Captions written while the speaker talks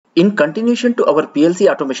In continuation to our PLC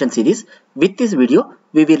automation series, with this video,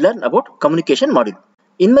 we will learn about communication module.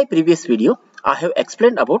 In my previous video, I have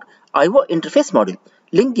explained about I/O interface module,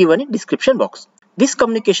 link given in description box. This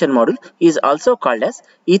communication module is also called as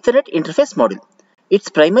Ethernet interface module. Its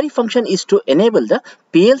primary function is to enable the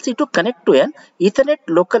PLC to connect to an Ethernet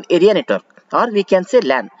local area network, or we can say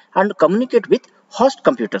LAN, and communicate with host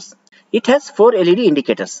computers. It has 4 LED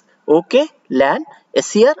indicators: OK, LAN,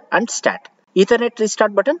 SCR and STAT. Ethernet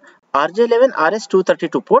restart button, RJ11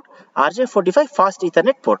 RS232 port, RJ45 fast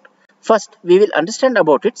Ethernet port. First, we will understand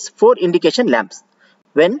about its 4 indication lamps.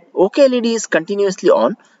 When OK LED is continuously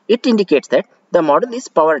on, it indicates that the model is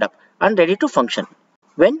powered up and ready to function.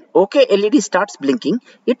 When OK LED starts blinking,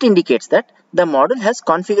 it indicates that the model has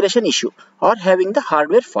configuration issue or having the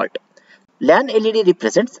hardware fault. LAN LED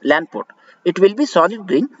represents LAN port. It will be solid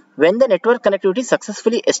green when the network connectivity is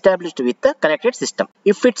successfully established with the connected system.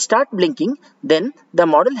 If it starts blinking, then the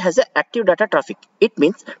model has an active data traffic. It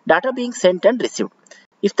means data being sent and received.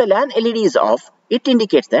 If the LAN LED is off, it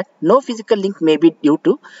indicates that no physical link may be due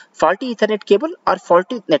to faulty Ethernet cable or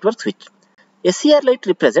faulty network switch. SCR light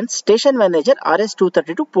represents Station Manager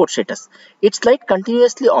RS232 port status. Its light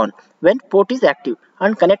continuously on when port is active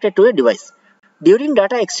and connected to a device. During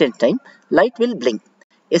data exchange time, light will blink.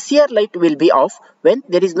 SCR light will be off when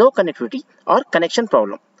there is no connectivity or connection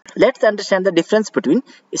problem. Let's understand the difference between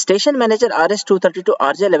Station Manager RS232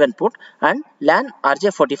 RJ11 port and LAN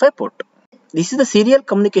RJ45 port. This is the serial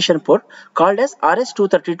communication port called as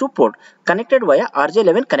RS232 port connected via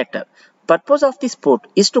RJ11 connector. Purpose of this port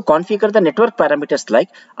is to configure the network parameters like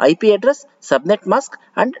IP address, subnet mask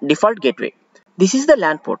and default gateway. This is the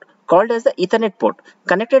LAN port called as the Ethernet port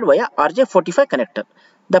connected via RJ45 connector.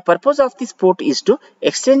 The purpose of this port is to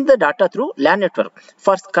exchange the data through LAN network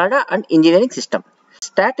for SCADA and engineering system.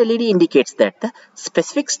 STAT LED indicates that the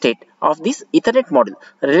specific state of this Ethernet module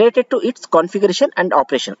related to its configuration and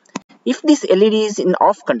operation. If this LED is in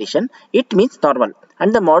off condition, it means normal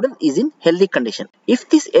and the model is in healthy condition. If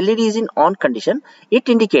this LED is in on condition, it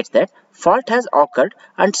indicates that fault has occurred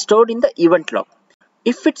and stored in the event log.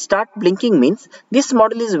 If it starts blinking means this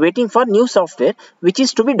model is waiting for new software which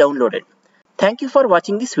is to be downloaded. Thank you for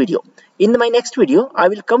watching this video. In my next video, I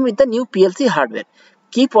will come with the new PLC hardware.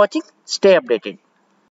 Keep watching, stay updated.